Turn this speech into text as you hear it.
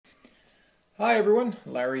Hi everyone,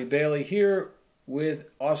 Larry Bailey here with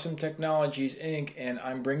Awesome Technologies Inc. and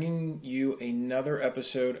I'm bringing you another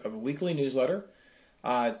episode of a weekly newsletter.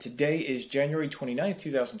 Today is January 29th,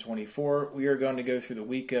 2024. We are going to go through the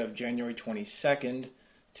week of January 22nd,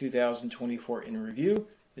 2024 in review.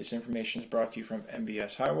 This information is brought to you from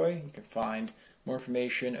MBS Highway. You can find more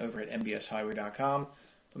information over at mbshighway.com.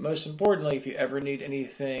 But most importantly, if you ever need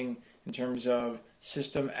anything in terms of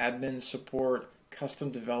system admin support,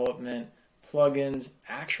 custom development, plugins,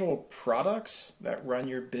 actual products that run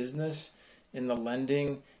your business in the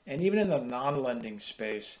lending and even in the non-lending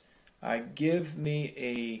space, give me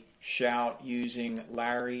a shout using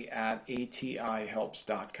Larry at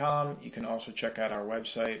atihelps.com. You can also check out our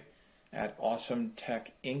website at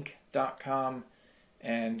awesometechinc.com,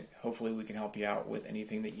 and hopefully we can help you out with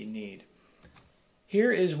anything that you need.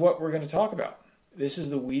 Here is what we're going to talk about. This is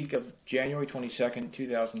the week of January 22nd,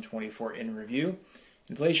 2024 in review.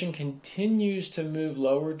 Inflation continues to move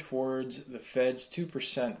lower towards the Fed's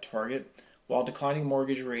 2% target, while declining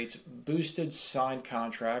mortgage rates boosted signed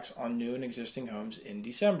contracts on new and existing homes in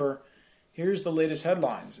December. Here's the latest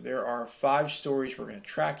headlines. There are 5 stories we're going to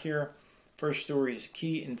track here. First story is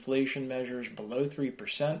key inflation measures below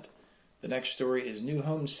 3%. The next story is new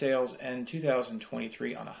home sales end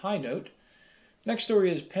 2023 on a high note. Next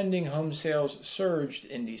story is pending home sales surged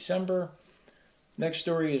in December. Next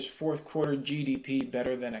story is fourth quarter GDP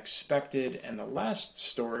better than expected. And the last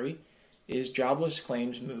story is jobless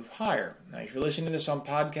claims move higher. Now, if you're listening to this on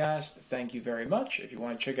podcast, thank you very much. If you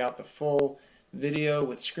want to check out the full video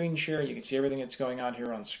with screen share, you can see everything that's going on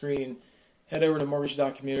here on screen. Head over to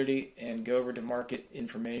Mortgage.Community and go over to market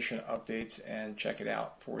information updates and check it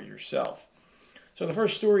out for yourself. So the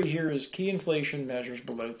first story here is key inflation measures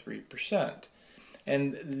below 3%.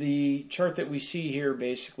 And the chart that we see here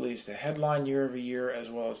basically is the headline year over year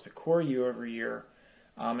as well as the core year over year.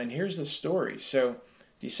 And here's the story. So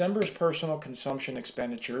December's personal consumption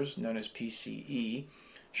expenditures, known as PCE,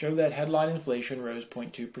 show that headline inflation rose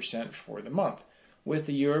 0.2% for the month, with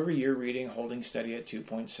the year over year reading holding steady at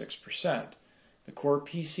 2.6%. The core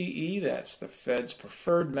PCE, that's the Fed's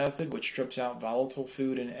preferred method, which strips out volatile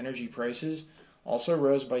food and energy prices, also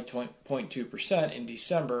rose by 0.2% in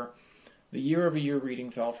December. The year-over-year reading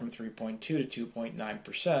fell from 3.2 to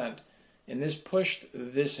 2.9%, and this pushed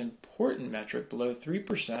this important metric below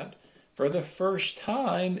 3% for the first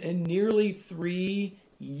time in nearly 3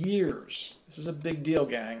 years. This is a big deal,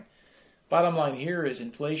 gang. Bottom line here is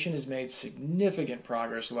inflation has made significant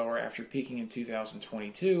progress lower after peaking in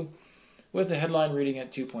 2022, with the headline reading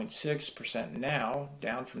at 2.6% now,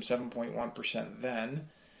 down from 7.1% then.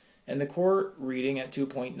 And the core reading at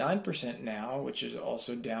 2.9% now, which is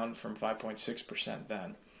also down from 5.6%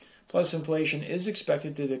 then. Plus, inflation is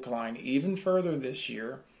expected to decline even further this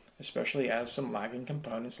year, especially as some lagging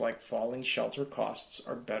components like falling shelter costs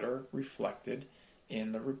are better reflected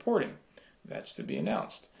in the reporting. That's to be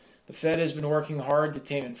announced. The Fed has been working hard to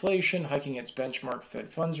tame inflation, hiking its benchmark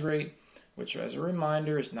Fed funds rate, which, as a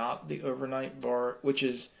reminder, is not the overnight borrowing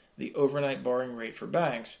rate for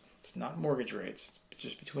banks. It's not mortgage rates.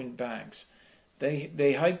 Just between banks.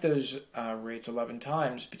 They hiked those rates 11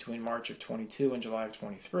 times between March of 22 and July of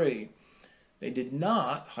 23. They did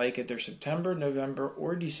not hike at their September, November,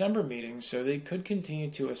 or December meetings, so they could continue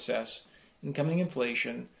to assess incoming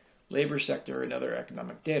inflation, labor sector, and other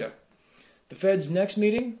economic data. The Fed's next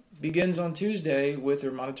meeting begins on Tuesday with their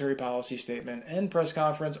monetary policy statement and press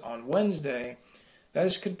conference on Wednesday.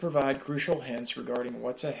 This could provide crucial hints regarding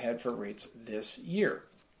what's ahead for rates this year.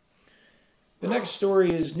 The next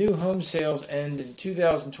story is new home sales end in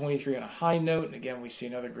 2023 on a high note. And again, we see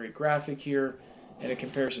another great graphic here. And it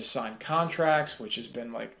compares to signed contracts, which has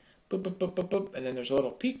been like boop, boop, boop, boop, boop. And then there's a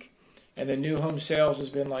little peak. And then new home sales has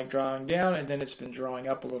been like drawing down. And then it's been drawing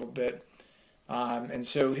up a little bit. And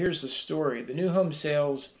so here's the story. The new home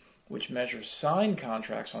sales, which measures signed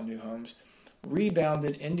contracts on new homes,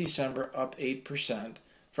 rebounded in December up 8%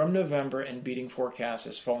 from November and beating forecasts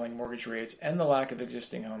as falling mortgage rates and the lack of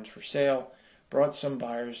existing homes for sale brought some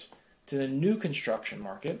buyers to the new construction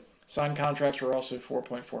market. Signed contracts were also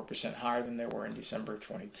 4.4% higher than they were in December of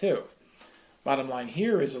 22. Bottom line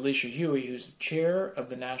here is Alicia Huey, who's the chair of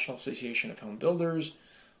the National Association of Home Builders,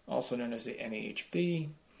 also known as the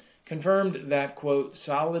NAHB, confirmed that, quote,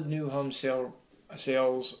 solid new home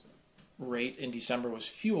sales rate in December was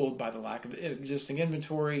fueled by the lack of existing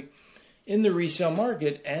inventory in the resale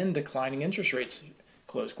market and declining interest rates.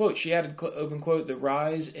 Close quote. She added, open quote, the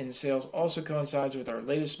rise in sales also coincides with our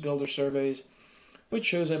latest builder surveys, which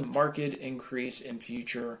shows a marked increase in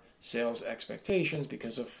future sales expectations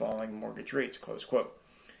because of falling mortgage rates, close quote.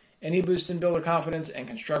 Any boost in builder confidence and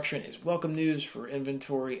construction is welcome news for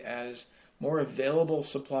inventory as more available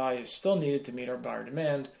supply is still needed to meet our buyer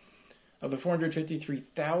demand. Of the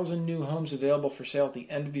 453,000 new homes available for sale at the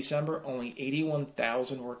end of December, only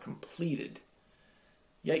 81,000 were completed.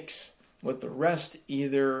 Yikes. With the rest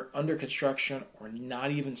either under construction or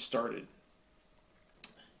not even started.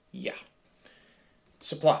 Yeah.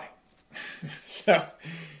 Supply. So,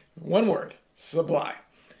 one word, supply.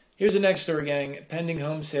 Here's the next story, gang. Pending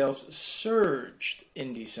home sales surged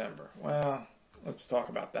in December. Well, let's talk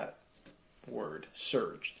about that word,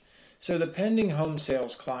 surged. So the pending home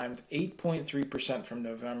sales climbed 8.3% from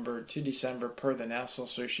November to December per the National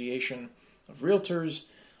Association of Realtors,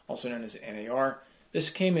 also known as NAR. This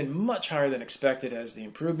came in much higher than expected as the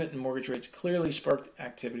improvement in mortgage rates clearly sparked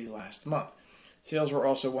activity last month. Sales were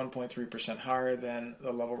also 1.3% higher than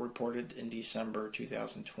the level reported in December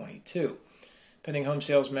 2022. Pending home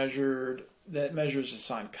sales measures the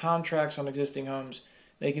signed contracts on existing homes,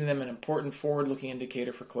 making them an important forward-looking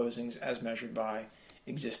indicator for closings as measured by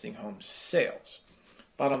existing home sales.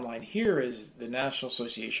 Bottom line here is the National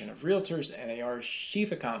Association of Realtors, NAR's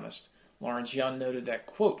chief economist, Lawrence Yun, noted that,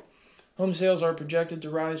 quote, home sales are projected to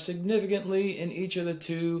rise significantly in each of the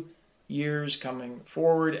 2 years coming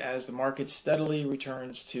forward as the market steadily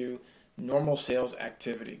returns to normal sales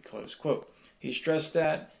activity, close quote. He stressed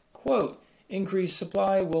that, quote, increased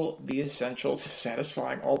supply will be essential to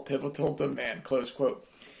satisfying all pivotal demand, close quote.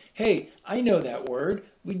 Hey, I know that word.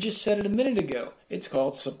 We just said it a minute ago. It's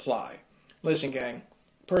called supply. Listen, gang,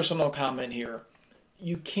 personal comment here.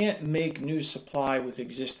 You can't make new supply with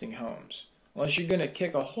existing homes unless you're going to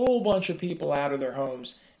kick a whole bunch of people out of their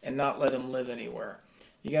homes and not let them live anywhere.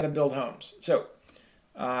 You got to build homes. So,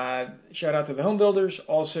 shout out to the home builders.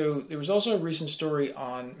 Also, there was also a recent story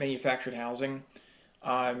on manufactured housing.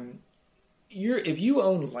 If you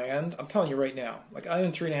own land, I'm telling you right now, like I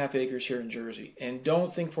own 3.5 acres here in Jersey, and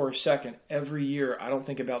don't think for a second, every year I don't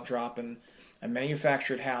think about dropping a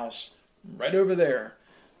manufactured house right over there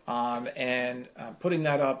and putting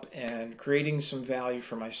that up and creating some value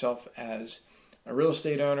for myself as a real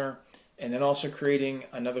estate owner, and then also creating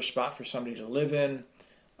another spot for somebody to live in,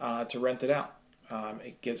 to rent it out.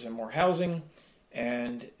 It gives them more housing,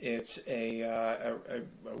 and it's a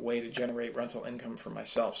way to generate rental income for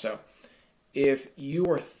myself. So if you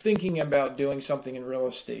are thinking about doing something in real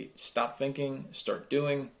estate, stop thinking, start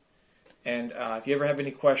doing. And if you ever have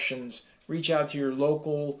any questions, reach out to your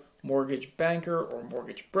local mortgage banker or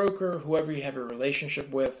mortgage broker, whoever you have a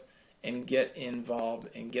relationship with, and get involved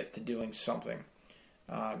and get to doing something.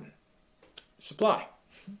 Supply.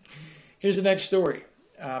 Here's the next story.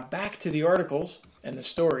 Back to the articles and the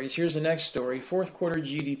stories. Here's the next story. Fourth quarter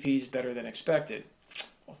GDP is better than expected.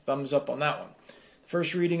 Well, thumbs up on that one.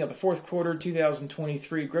 First reading of the fourth quarter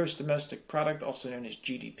 2023 gross domestic product, also known as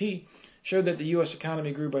GDP, showed that the U.S.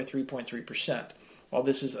 economy grew by 3.3%. While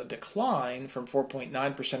this is a decline from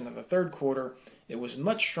 4.9% in the third quarter, it was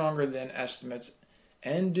much stronger than estimates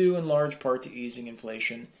and due in large part to easing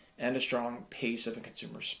inflation and a strong pace of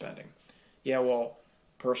consumer spending. Yeah, well,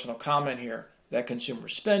 personal comment here. That consumer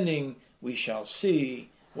spending, we shall see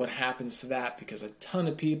what happens to that because a ton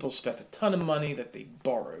of people spent a ton of money that they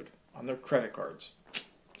borrowed on their credit cards.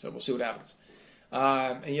 So we'll see what happens.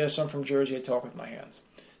 And yes, I'm from Jersey. I talk with my hands.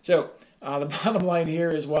 So the bottom line here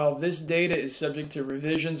is while this data is subject to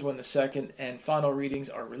revisions when the second and final readings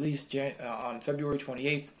are released on February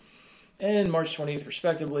 28th and March 20th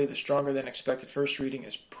respectively, the stronger than expected first reading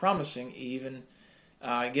is promising even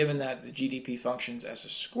given that the GDP functions as a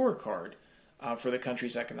scorecard for the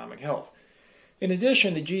country's economic health. In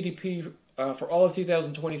addition, the GDP for all of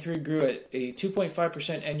 2023 grew at a 2.5%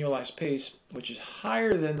 annualized pace, which is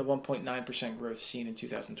higher than the 1.9% growth seen in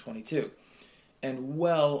 2022, and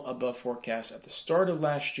well above forecasts at the start of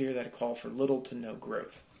last year that called for little to no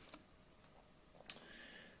growth.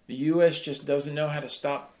 The U.S. just doesn't know how to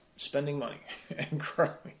stop spending money and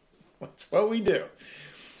growing. That's what we do.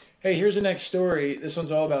 Hey, here's the next story. This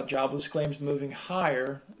one's all about jobless claims moving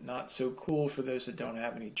higher. Not so cool for those that don't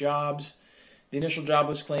have any jobs. The initial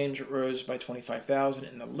jobless claims rose by 25,000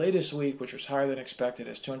 in the latest week, which was higher than expected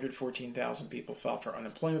as 214,000 people filed for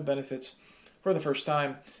unemployment benefits for the first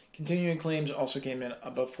time. Continuing claims also came in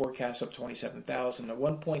above forecasts, up 27,000 to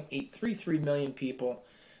 1.833 million people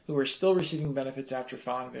who are still receiving benefits after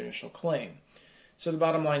filing their initial claim. So the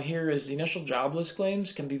bottom line here is the initial jobless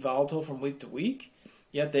claims can be volatile from week to week,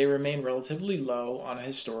 yet they remain relatively low on a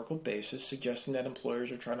historical basis, suggesting that employers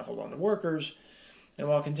are trying to hold on to workers. And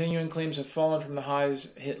while continuing claims have fallen from the highs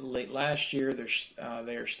hit late last year,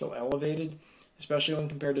 they are still elevated, especially when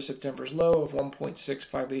compared to September's low of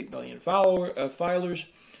 1.658 million filers.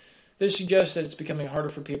 This suggests that it's becoming harder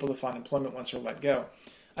for people to find employment once they're let go.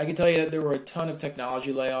 I can tell you that there were a ton of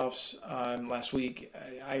technology layoffs last week.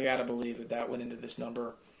 I got to believe that went into this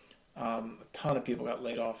number. A ton of people got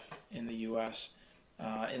laid off in the U.S.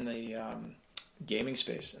 In the gaming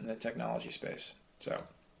space, in the technology space. So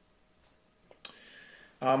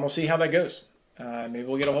we'll see how that goes. Maybe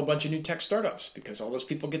we'll get a whole bunch of new tech startups because all those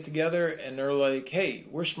people get together and they're like, hey,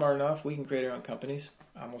 we're smart enough. We can create our own companies.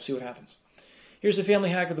 We'll see what happens. Here's the family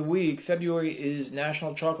hack of the week. February is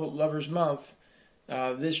National Chocolate Lovers Month.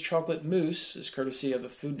 This chocolate mousse is courtesy of the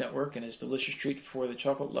Food Network and is a delicious treat for the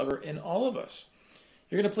chocolate lover in all of us.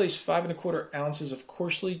 You're going to place 5 1/4 ounces of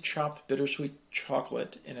coarsely chopped bittersweet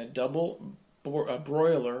chocolate in a double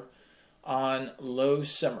broiler on low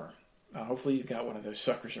simmer. Hopefully you've got one of those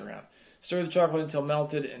suckers around. Stir the chocolate until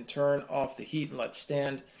melted and turn off the heat and let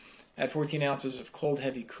stand. Add 14 ounces of cold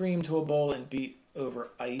heavy cream to a bowl and beat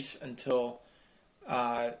over ice until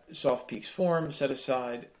soft peaks form. Set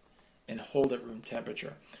aside and hold at room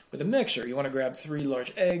temperature. With a mixer, you want to grab 3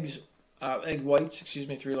 large egg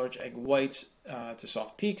whites to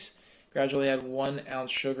soft peaks. Gradually add 1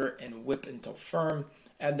 ounce sugar and whip until firm.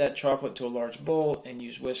 Add that chocolate to a large bowl and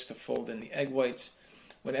use whisk to fold in the egg whites.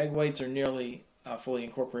 When egg whites are nearly fully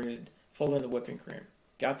incorporated, fold in the whipping cream.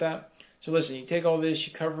 Got that? So listen, you take all this,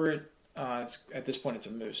 you cover it. At this point, it's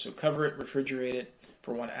a mousse. So cover it, refrigerate it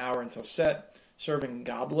for 1 hour until set. Serving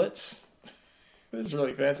goblets. This is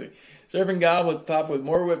really fancy. Serving goblets topped with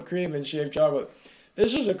more whipped cream and shaved chocolate.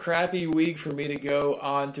 This was a crappy week for me to go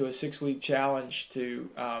on to a 6-week challenge to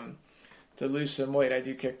lose some weight. I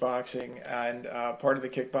do kickboxing, and part of the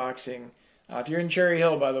kickboxing, if you're in Cherry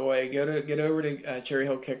Hill, by the way, get over to Cherry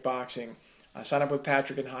Hill Kickboxing. Sign up with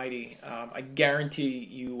Patrick and Heidi. I guarantee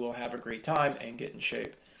you will have a great time and get in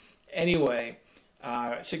shape. Anyway,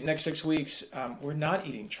 next 6 weeks, we're not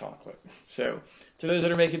eating chocolate. So to those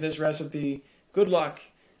that are making this recipe, good luck.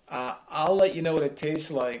 I'll let you know what it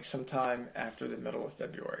tastes like sometime after the middle of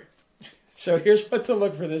February. So here's what to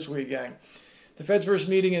look for this week, gang. The Fed's first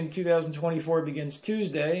meeting in 2024 begins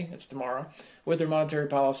Tuesday, that's tomorrow, with their monetary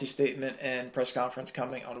policy statement and press conference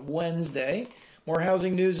coming on Wednesday. More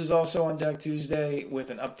housing news is also on deck Tuesday with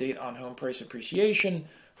an update on home price appreciation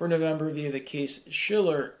for November via the Case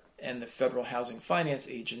Shiller and the Federal Housing Finance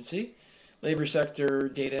Agency. Labor sector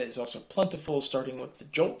data is also plentiful, starting with the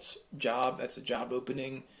JOLTS job. That's the job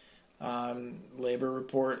opening labor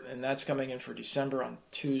report, and that's coming in for December on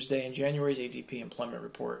Tuesday, and January's ADP employment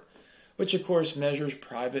report, which of course measures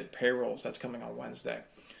private payrolls. That's coming on Wednesday.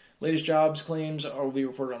 Latest jobs claims will be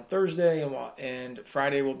reported on Thursday, and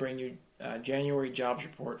Friday will bring you January jobs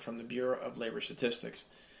report from the Bureau of Labor Statistics,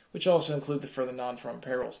 which also include the further non-farm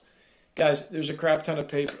payrolls. Guys, there's a crap ton of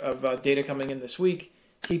data coming in this week.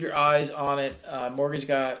 Keep your eyes on it. Morgan's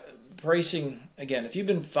got pricing. Again, if you've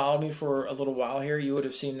been following me for a little while here, you would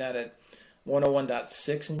have seen that at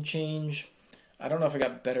 101.6 and change. I don't know if I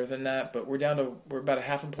got better than that, but we're about a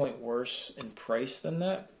half a point worse in price than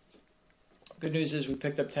that. Good news is we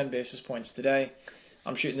picked up 10 basis points today.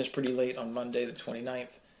 I'm shooting this pretty late on Monday, the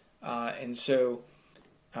 29th. And so,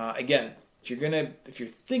 again, if you're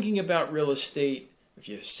thinking about real estate, if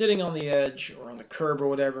you're sitting on the edge or on the curb or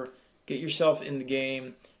whatever, get yourself in the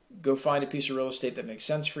game. Go find a piece of real estate that makes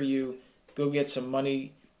sense for you. Go get some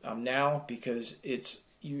money now, because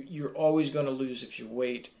you're always going to lose if you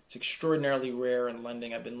wait. It's extraordinarily rare in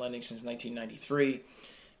lending. I've been lending since 1993,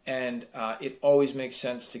 and it always makes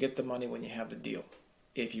sense to get the money when you have the deal.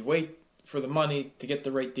 If you wait for the money to get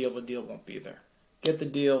the right deal, the deal won't be there. Get the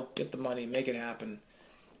deal, get the money, make it happen.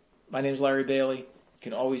 My name is Larry Bailey. You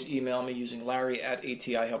can always email me using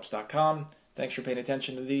larry@atihelps.com. Thanks for paying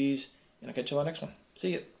attention to these, and I'll catch you on the next one.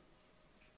 See you.